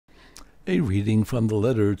A reading from the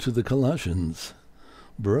letter to the Colossians.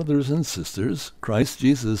 Brothers and sisters, Christ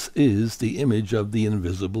Jesus is the image of the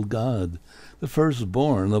invisible God, the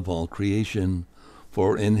firstborn of all creation.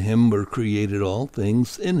 For in him were created all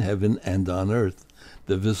things in heaven and on earth,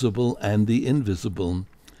 the visible and the invisible,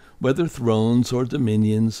 whether thrones or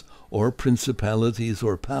dominions or principalities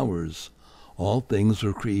or powers. All things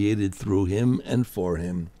were created through him and for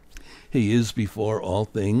him. He is before all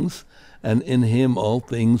things, and in him all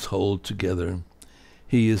things hold together.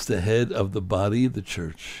 He is the head of the body, the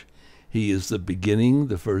church. He is the beginning,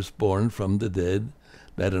 the firstborn from the dead,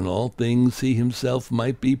 that in all things he himself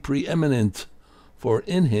might be preeminent. For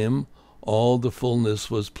in him all the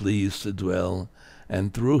fullness was pleased to dwell,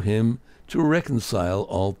 and through him to reconcile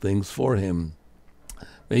all things for him,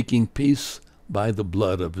 making peace by the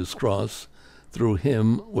blood of his cross, through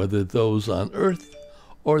him, whether those on earth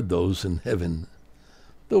or those in heaven.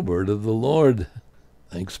 The word of the Lord.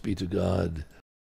 Thanks be to God.